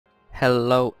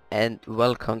Hello and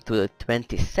welcome to the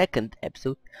 22nd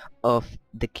episode of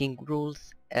The King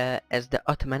Rules as the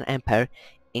Ottoman Empire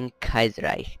in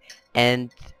Kaiserreich.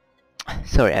 And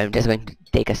sorry, I'm just going to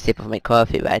take a sip of my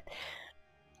coffee, but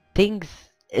things,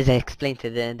 as I explained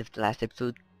at the end of the last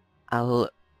episode, if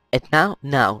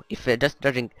we're just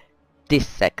judging this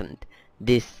second,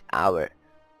 this hour,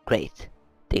 great.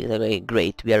 Things are going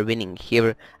great. We are winning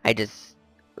here. I just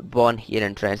won here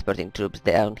and transporting troops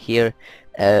down here.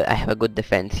 I have a good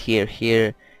defense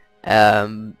here,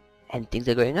 and things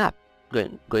are going up,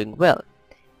 going well,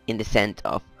 in the sense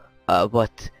of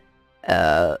what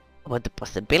the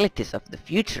possibilities of the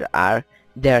future are.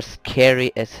 They're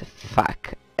scary as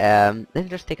fuck. Let me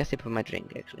just take a sip of my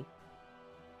drink, actually.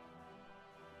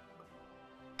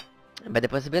 But the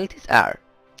possibilities are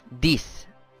this.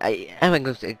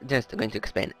 I'm just going to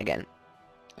explain again.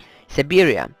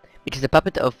 Siberia, which is a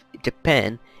puppet of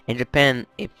Japan, and Japan,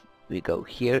 if we go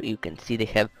here, you can see they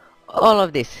have all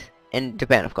of this, and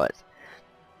Japan, of course.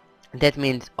 That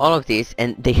means all of this,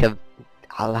 and they have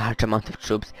a large amount of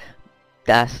troops.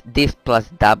 Thus, this plus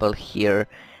double here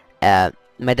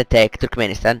might attack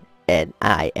Turkmenistan, and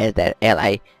I, as their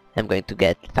ally, am going to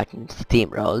get fucking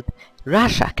steamrolled.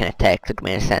 Russia can attack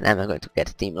Turkmenistan, and I'm going to get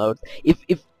steamrolled.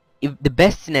 If the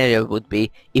best scenario would be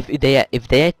if they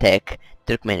attack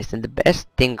Turkmenistan, the best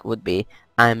thing would be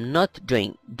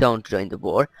don't join the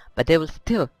war, but they will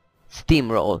still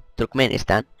steamroll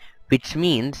Turkmenistan, which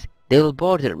means they will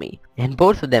border me, and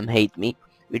both of them hate me,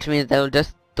 which means the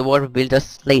war will be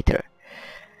just later.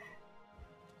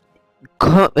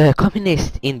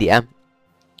 Communist India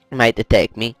might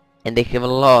attack me, and they have a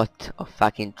lot of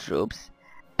fucking troops.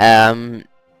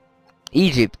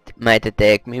 Egypt might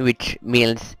attack me, which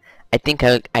means I think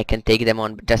I can take them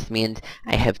on, but just means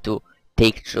I have to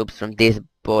take troops from this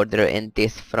border and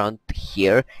this front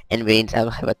here, and means I will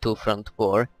have a two-front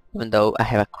war, even though I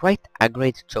have quite a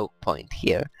great choke point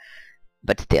here.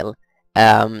 But still,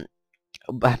 I've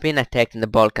been attacked in the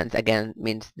Balkans, again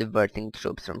means diverting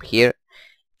troops from here,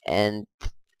 and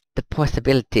the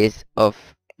possibilities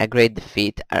of a great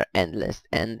defeat are endless,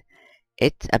 and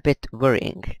it's a bit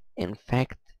worrying. In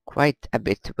fact, quite a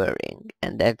bit worrying,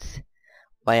 and that's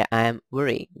why I'm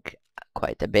worrying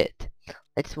quite a bit.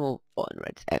 Let's move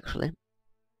onwards, actually,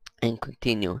 and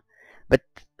continue. But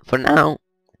for now,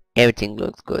 everything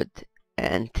looks good,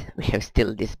 and we have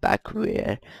still this back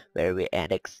where we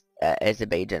annex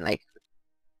Azerbaijan like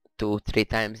 2-3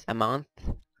 times a month,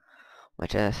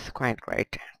 which is quite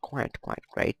great, quite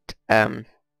great.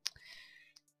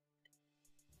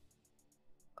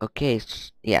 Okay,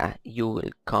 yeah, you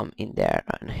will come in there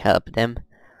and help them,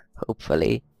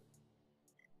 hopefully.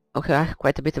 Okay, I have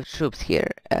quite a bit of troops here.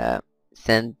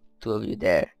 Send 2 of you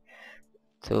there.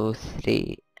 2,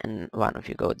 3, and 1 of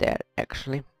you go there,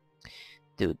 actually.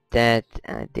 Do that,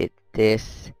 I did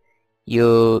this.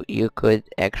 You could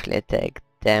actually attack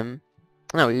them.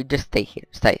 No, you just stay here.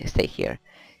 Stay here.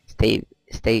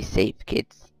 Stay safe,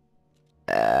 kids.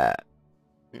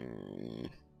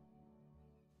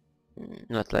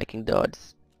 Not liking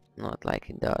dots. Not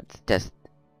liking dots. Just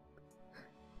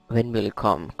when will you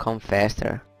come? Come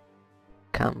faster.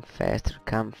 Come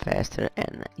faster,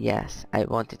 and yes, I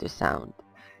wanted to sound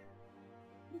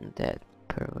that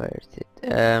perverted.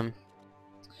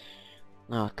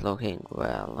 Not looking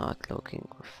well, not looking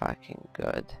fucking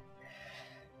good.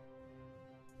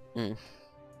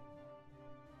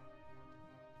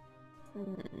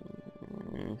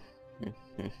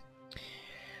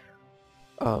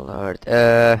 Oh lord,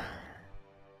 if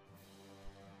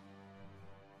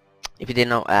you didn't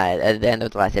know, at the end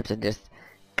of the last episode, just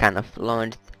kind of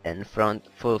launched and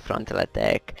full frontal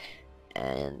attack,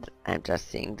 and I'm just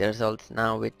seeing the results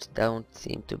now, which don't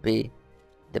seem to be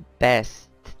the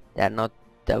best. They're not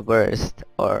the worst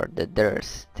or the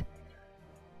worst,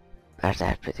 but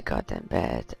they're pretty goddamn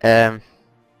bad.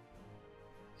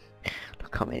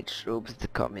 Look how many troops the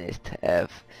communists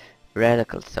have.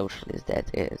 Radical socialists, that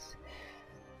is.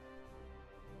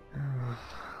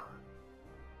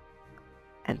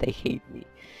 And they hate me.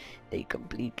 They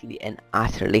completely and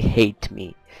utterly hate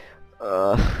me.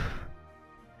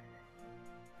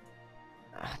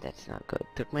 That's not good.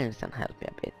 Turkmenistan, help me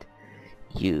a bit.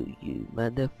 You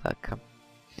motherfucker.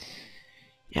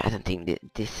 Yeah, I don't think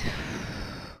this.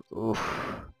 Oof.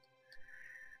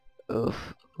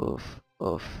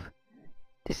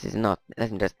 This is not.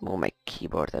 Let me just move my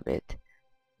keyboard a bit.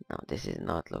 No, this is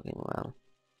not looking well.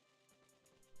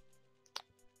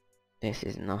 This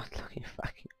is not looking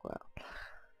fucking well.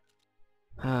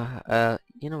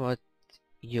 You know what?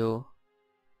 You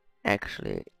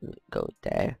actually go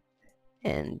there,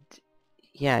 and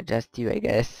yeah, just you, I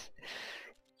guess.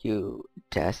 you.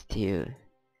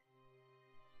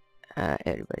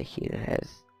 Everybody here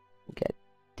has get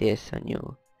this on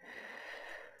you.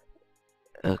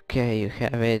 Okay, you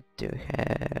have it. You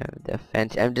have the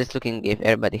fence. I'm just looking if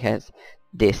everybody has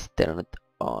this turned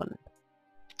on,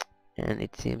 and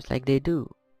it seems like they do,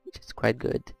 which is quite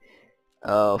good.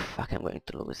 Oh fuck, I'm going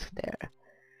to lose there.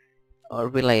 Or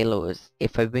will I lose?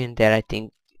 If I win there, I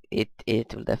think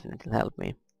it will definitely help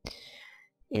me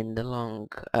in the long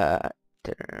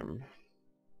term.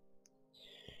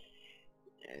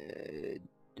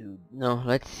 No,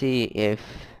 let's see if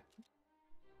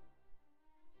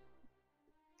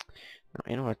no,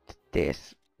 you know what,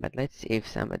 this. But let's see if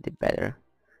somebody better,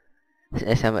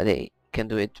 somebody can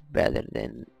do it better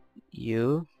than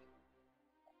you.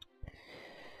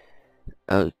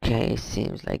 Okay,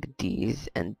 seems like these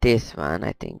and this one.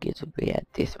 I think it will be at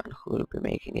this one who will be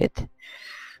making it,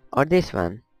 or this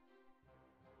one.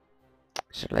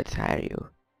 So let's hire you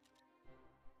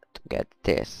to get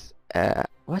this.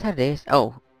 What are these?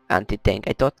 Oh, anti-tank.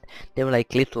 I thought they were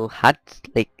like little huts,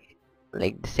 like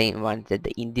the same ones that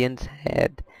the Indians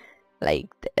had, like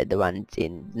the ones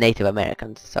in Native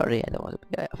Americans. Sorry, I don't want to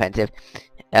be offensive.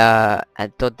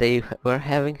 I thought they were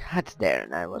having huts there,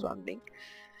 and I was wondering,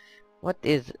 what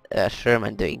is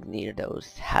Sherman doing near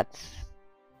those huts?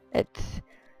 It's,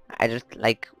 I just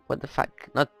like, what the fuck?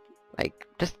 Not like,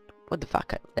 just what the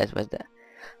fuck? That was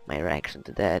my reaction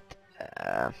to that.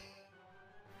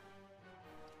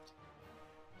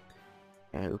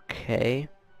 Okay.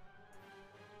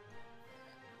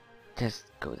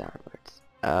 Just go downwards.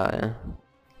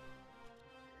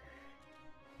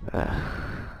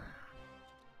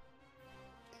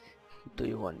 Do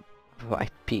you want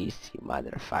white peace, you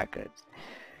motherfuckers?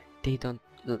 They don't.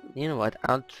 You know what?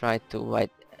 I'll try to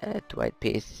white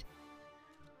peace.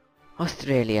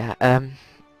 Australia.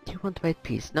 You want white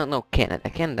peace? No, no. Canada.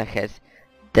 Canada has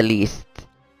the least.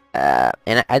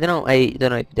 And I don't know. I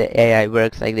don't know if the AI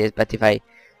works like this, but if I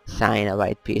sign a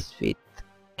white peace with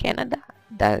Canada,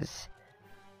 does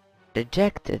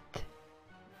reject it?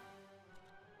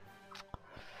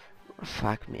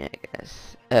 Fuck me, I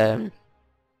guess.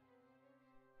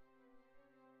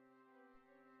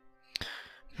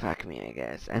 Fuck me, I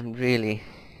guess. I'm really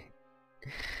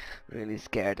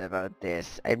scared about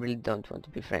this. I really don't want to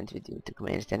be friends with you,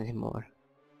 Turkmenistan, anymore.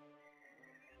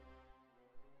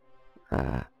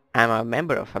 I'm a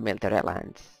member of a military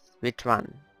alliance. Which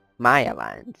one? My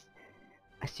alliance.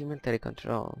 Assume military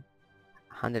control.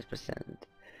 100%.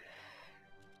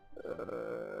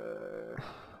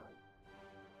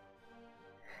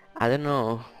 I don't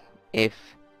know if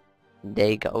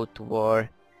they go to war.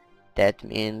 That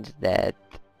means that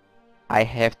I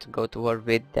have to go to war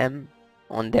with them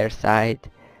on their side.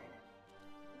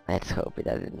 Let's hope it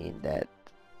doesn't mean that.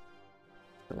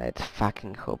 Let's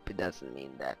fucking hope it doesn't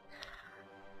mean that.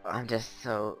 I'm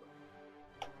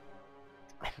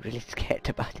really scared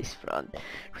about this front.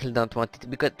 Really don't want it,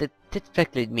 because that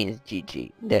practically means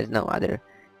GG. There's no other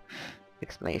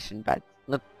explanation, but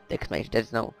not explanation.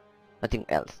 There's nothing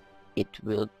else. It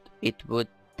would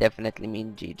definitely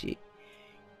mean GG.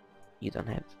 You don't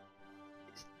have to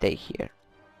stay here,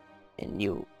 and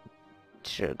you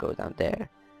sure go down there.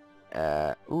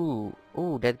 Ooh,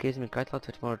 that gives me quite a lot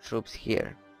of more troops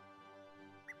here.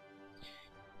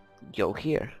 Go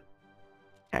here,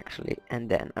 actually, and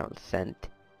then I'll send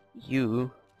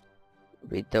you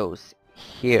with those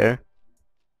here,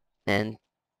 and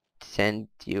send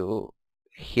you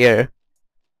here.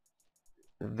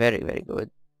 Very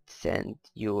good. Send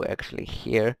you actually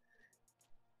here.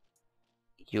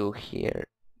 You here.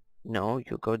 No,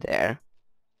 you go there.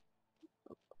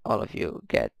 All of you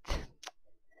get.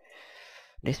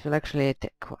 This will actually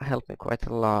help me quite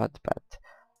a lot, but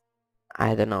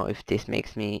I don't know if this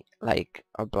makes me like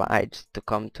obliged to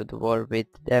come to the war with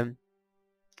them.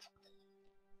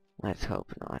 Let's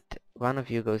hope not. One of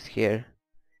you goes here.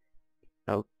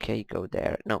 Okay, go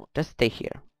there. No, just stay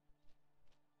here.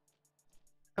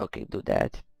 Okay, do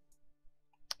that.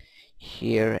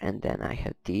 Here, and then I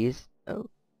have these.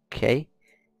 Okay.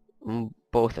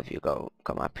 Both of you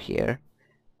come up here.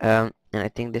 And I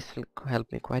think this will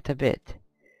help me quite a bit.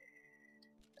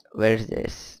 Where's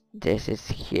this? This is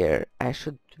here. I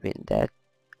should win that.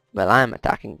 Well, I'm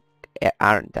attacking,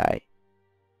 aren't I?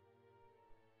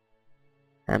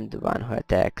 I'm the one who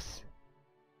attacks.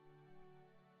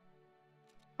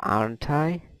 Aren't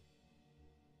I?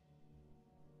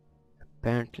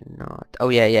 Apparently not. Oh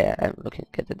yeah, I'm looking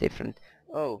at the different...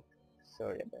 Oh,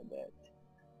 sorry about that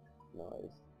noise.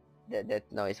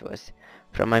 That noise was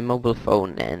from my mobile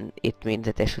phone, and it means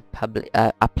that I should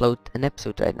upload an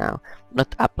episode right now.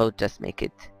 Not upload, just make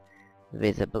it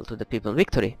visible to the people.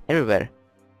 Victory! Everywhere!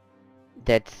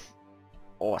 That's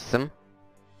awesome.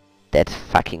 That's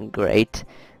fucking great.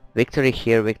 Victory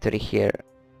here, victory here.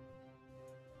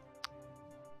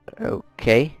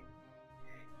 Okay.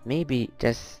 Maybe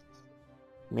just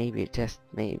maybe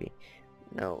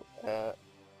no,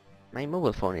 my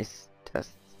mobile phone is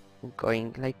just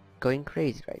going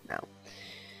crazy right now.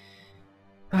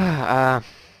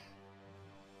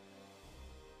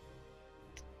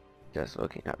 Just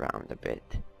looking around a bit.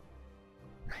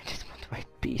 I just want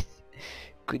white peace.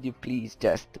 Could you please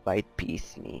just white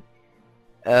peace me?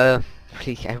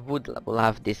 Please, I would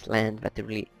love this land, but I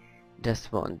really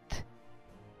just want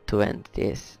to end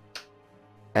this.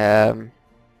 But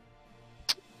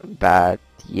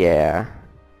yeah,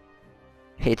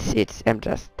 I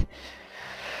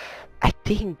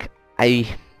think I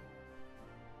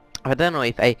don't know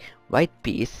if I white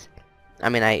peace. I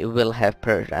mean, I will have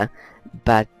Persia,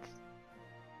 but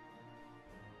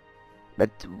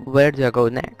where do I go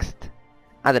next?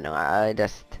 I don't know. I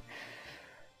just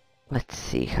let's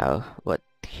see what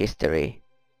history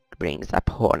brings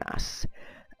upon us.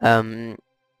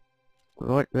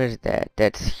 Where's that?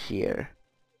 That's here.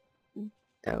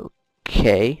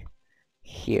 Okay,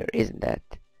 here, isn't that?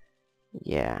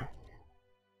 Yeah.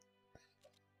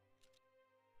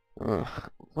 Ugh,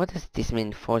 what does this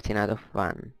mean? 14 out of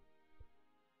 1.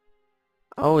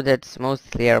 Oh, that's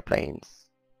mostly airplanes.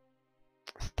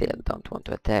 Still don't want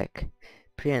to attack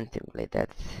preemptively.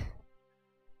 That's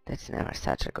never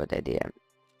such a good idea.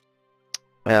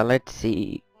 Well, let's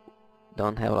see.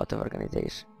 Don't have a lot of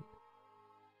organization.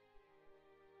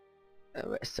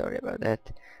 Sorry about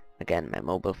that. Again, my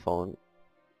mobile phone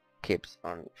keeps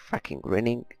on fucking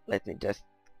ringing. Let me just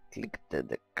click the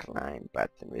decline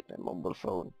button with my mobile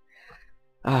phone.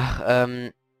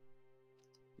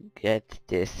 Get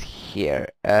this here.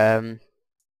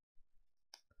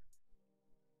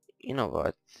 You know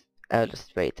what? I'll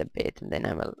just wait a bit and then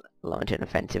I will launch an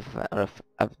offensive of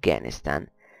Afghanistan.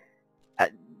 Uh,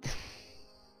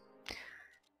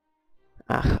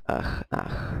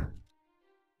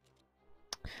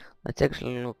 Let's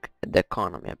actually look at the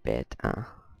economy a bit.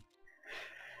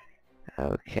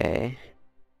 Okay.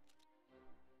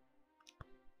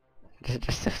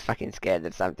 Just so fucking scared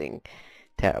that something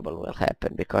terrible will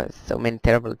happen, because so many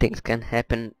terrible things can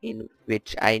happen in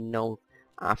which I know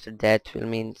after that will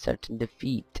mean certain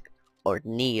defeat or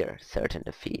near certain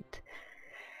defeat,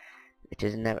 which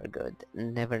is never good.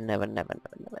 Never, never, never,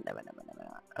 never, never, never, never, never.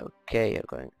 Okay, you're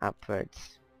going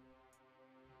upwards.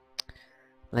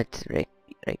 Let's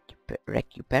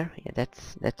recuper. Yeah,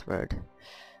 that's word.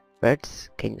 Birds,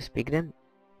 can you speak them?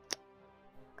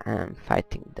 I'm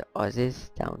fighting the Aussies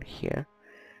down here.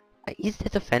 Is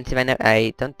that offensive?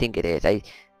 I don't think it is. I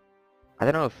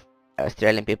don't know if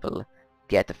Australian people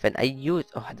get offended. I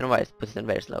don't know why I put it on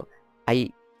very slow.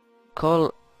 I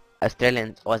call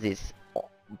Australians Aussies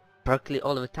practically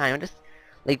all the time. I just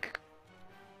like,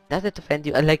 does it offend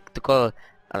you? I like to call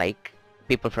like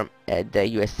people from the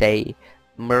USA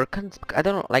Americans. I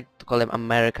don't like to call them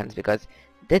Americans because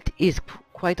that is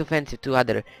quite offensive to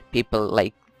other people,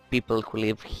 like people who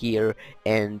live here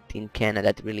and in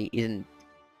Canada. That really isn't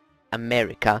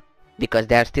America, because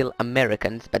they are still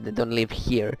Americans, but they don't live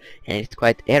here, and it's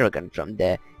quite arrogant from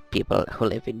the people who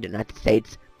live in the United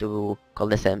States to call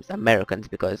themselves Americans,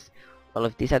 because all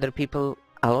of these other people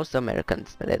are also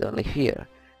Americans, but they don't live here.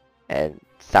 And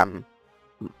some,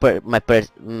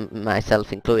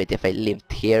 myself included, if I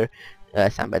lived here,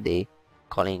 somebody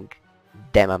calling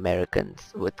them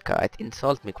Americans would quite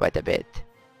insult me quite a bit,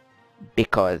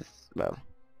 because, well,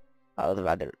 a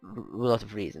lot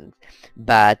of reasons.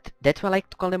 But that's why I like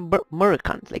to call them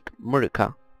Muricans, like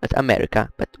Murica, not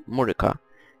America, but Murica,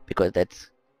 because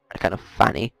that's kind of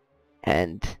funny.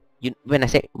 And when I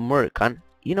say Murican,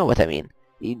 you know what I mean.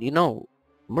 You know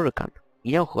Murican.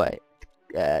 You know who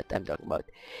I'm talking about.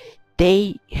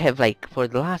 They have, like, for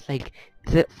the last like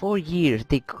 4 years,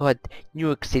 they got New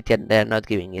York City and they're not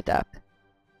giving it up.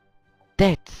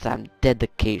 That's some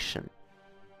dedication.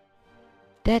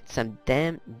 That's some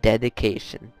damn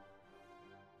dedication.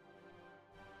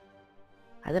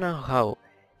 I don't know how.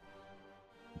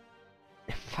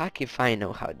 Fuck if I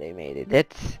know how they made it.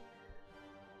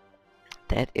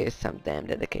 That is some damn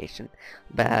dedication.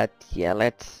 But yeah,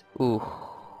 let's. Ooh.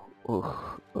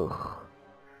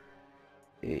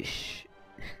 Ish.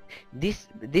 This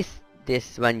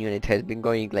one unit has been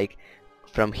going like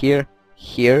from here,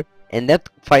 and not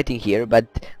fighting here,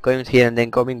 but going here and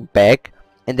then coming back,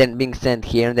 and then being sent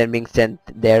here and then being sent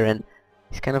there, and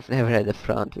he's kind of never at the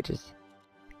front, which is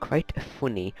quite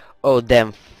funny. Oh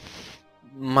damn,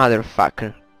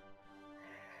 motherfucker.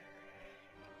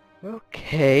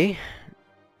 Okay,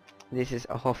 this is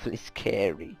awfully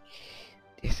scary.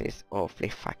 This is awfully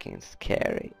fucking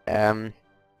scary.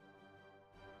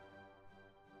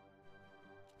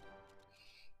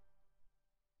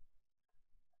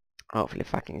 Awfully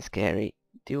fucking scary.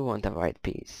 Do you want a white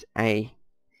piece? I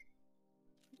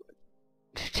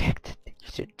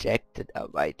rejected a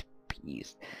white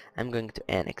piece. I'm going to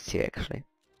annex you actually.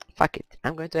 Fuck it,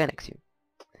 I'm going to annex you.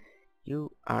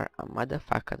 You are a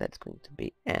motherfucker that's going to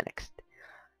be annexed.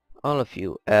 All of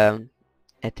you,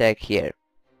 attack here.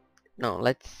 No,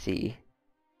 let's see.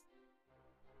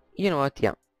 You know what,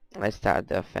 yeah. Let's start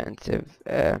the offensive,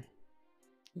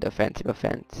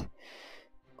 offense.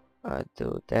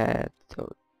 Do that,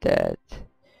 do that.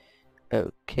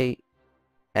 Okay,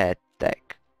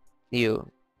 attack. You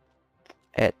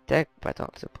attack, but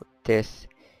also put this.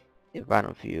 If one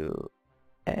of you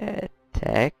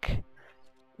attack,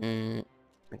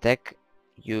 attack.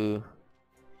 You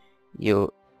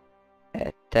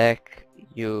attack.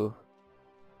 You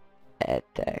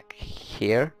attack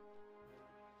here.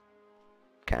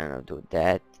 Cannot do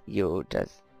that. You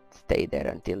just stay there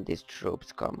until these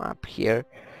troops come up here.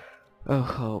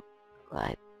 Oh,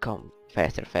 like come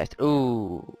faster, faster.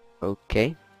 Ooh,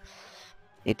 okay.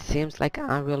 It seems like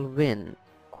I will win,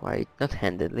 quite not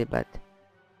handedly, but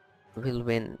will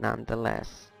win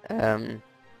nonetheless.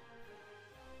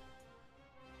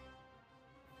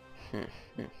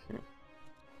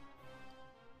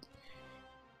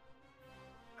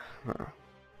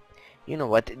 You know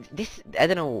what? This I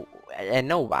don't know. I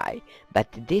know why, but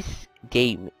this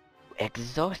game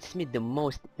exhausts me the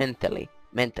most mentally.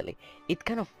 It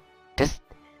kind of just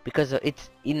because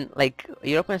it's in like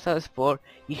European South 4.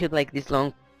 You have like these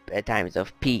long times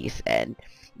of peace, and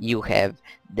you have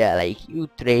the like you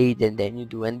trade and then you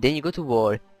do and then you go to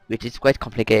war, which is quite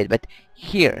complicated. But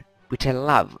here, which I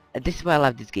love, and this is why I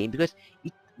love this game, because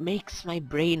it makes my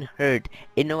brain hurt,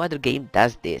 and no other game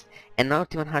does this. And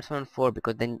not even Hearthstone 4,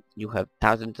 because then you have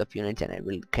thousands of units and I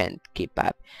really can't keep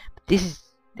up. But this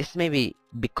may be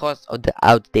because of the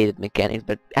outdated mechanics,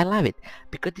 but I love it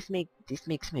because this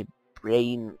makes my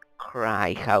brain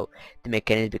cry how the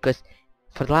mechanics, because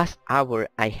for the last hour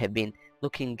I have been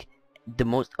looking the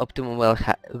most optimal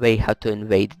way how to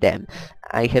invade them.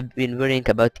 I have been worrying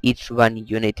about each one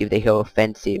unit if they have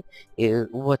offensive.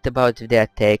 What about if they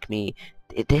attack me?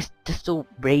 It is just so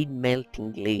brain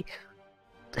meltingly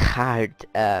hard,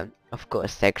 of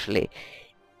course, actually,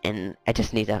 and I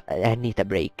need a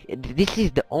break. This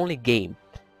is the only game.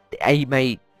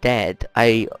 My dad,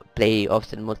 I play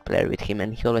often multiplayer with him,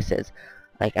 and he always says,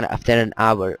 like, after an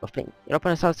hour of playing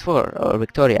European Assault 4 or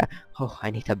Victoria, oh,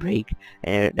 I need a break,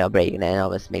 and I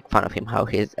always make fun of him how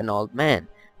he's an old man.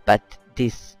 But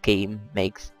this game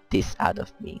makes this out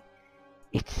of me.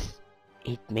 It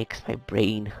makes my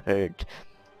brain hurt.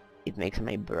 It makes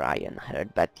my brain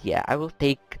hurt. But yeah, I will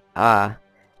take a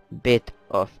bit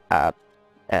of a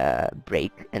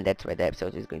break, and that's why the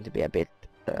episode is going to be a bit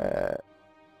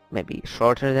maybe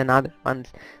shorter than other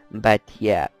ones. But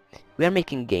yeah, we are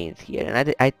making gains here,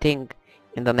 and I think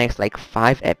in the next like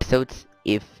 5 episodes,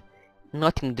 if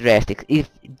nothing drastic, if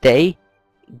they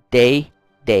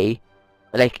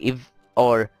like if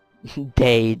or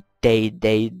they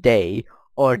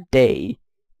or they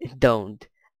don't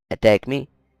attack me,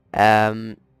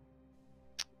 I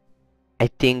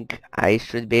think I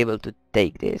should be able to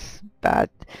take this. But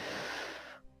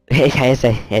as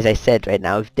I said right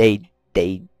now, if they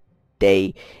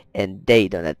and they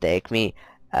don't attack me,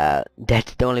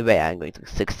 that's the only way I'm going to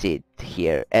succeed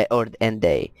here. And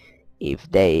they, if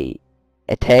they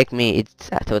attack me, it's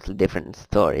a totally different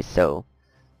story. So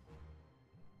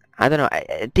I don't know.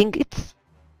 I think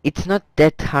it's not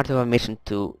that hard of a mission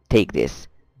to take this,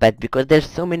 but because there's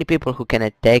so many people who can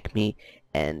attack me,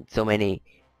 and so many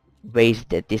ways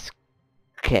that this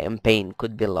campaign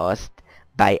could be lost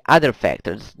by other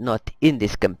factors not in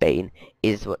this campaign,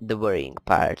 is the worrying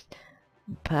part.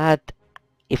 But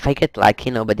if I get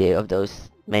lucky, nobody of those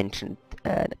mentioned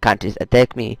countries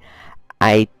attack me,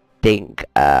 I think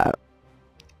I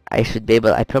should be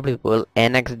able, I probably will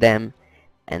annex them,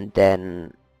 and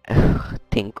then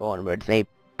think onwards, maybe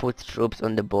put troops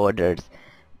on the borders,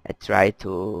 try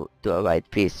to avoid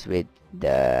peace with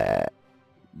the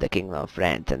Kingdom of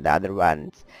France and the other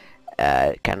ones,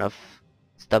 kind of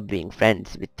stop being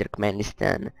friends with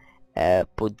Turkmenistan,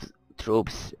 put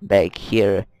troops back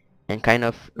here, and kind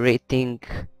of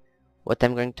rethink what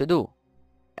I'm going to do.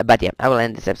 But yeah, I will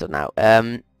end this episode now.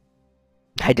 I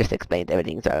just explained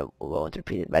everything, so I won't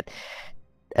repeat it, but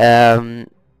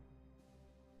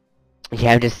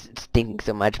yeah, I'm just thinking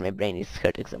so much, my brain is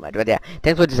hurting so much. But yeah,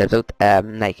 thanks for this episode.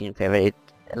 Liking,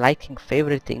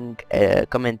 favoriting,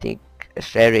 commenting,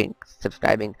 sharing,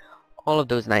 subscribing, all of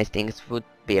those nice things would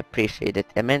be appreciated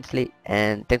immensely,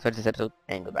 and thanks for this episode,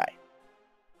 and goodbye.